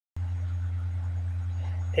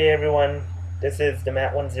Hey everyone, this is the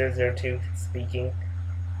Matt1002 speaking,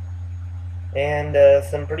 and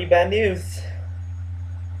some pretty bad news.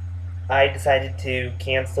 I decided to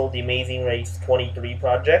cancel the Amazing Race 23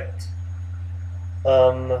 project.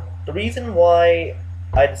 The reason why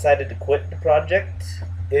I decided to quit the project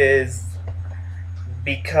is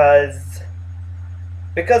because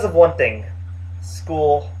because of one thing.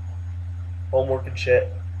 School, homework and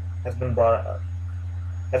shit has been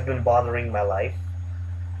bothering my life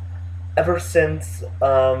ever since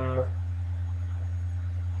ever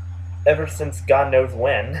since God knows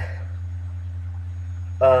when.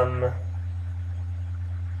 Um,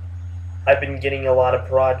 I've been getting a lot of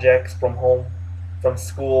projects from home, from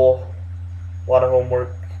school, a lot of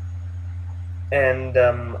homework, and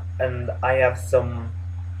I have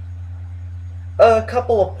a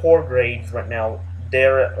couple of poor grades right now.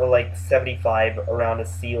 They're like 75 around a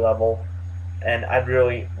C level, and I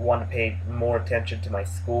really want to pay more attention to my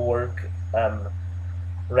schoolwork,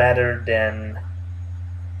 rather than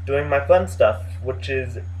doing my fun stuff, which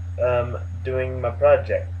is doing my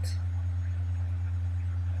project.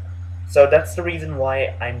 So that's the reason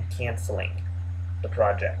why I'm canceling the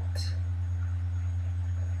project.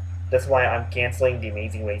 That's why I'm canceling the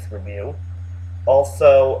Amazing Race review.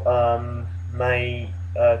 Also, my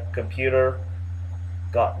computer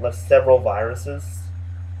got several viruses,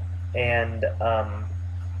 and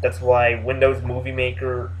that's why Windows Movie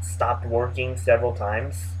Maker stopped working several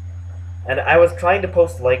times. And I was trying to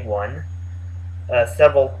post leg one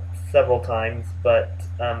several times, but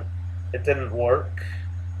it didn't work.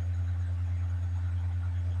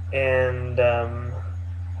 And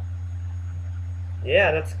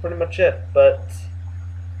yeah, that's pretty much it. But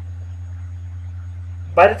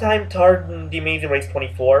by the time The Amazing Race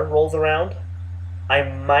 24 rolls around, I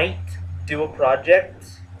might do a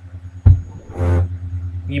project,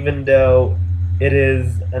 even though it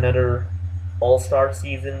is another all-star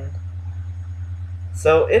season.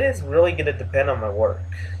 So it is really going to depend on my work,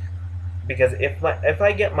 because if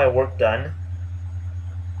I get my work done,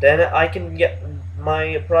 then I can get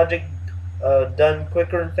my project done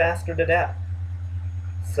quicker and faster than that.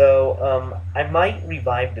 So I might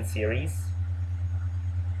revive the series,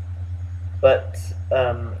 but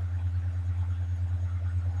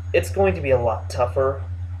it's going to be a lot tougher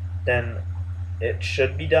than it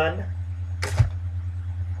should be done,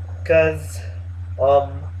 because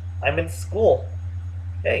I'm in school.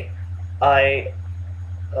 Hey, I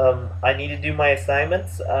I need to do my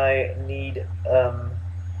assignments. I need to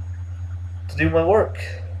do my work.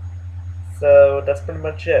 So that's pretty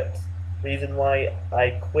much it. Reason why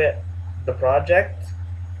I quit the project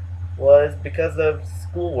was because of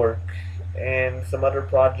schoolwork and some other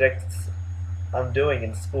projects I'm doing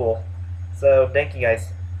in school. So thank you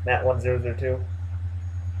guys. Matt1002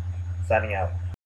 signing out.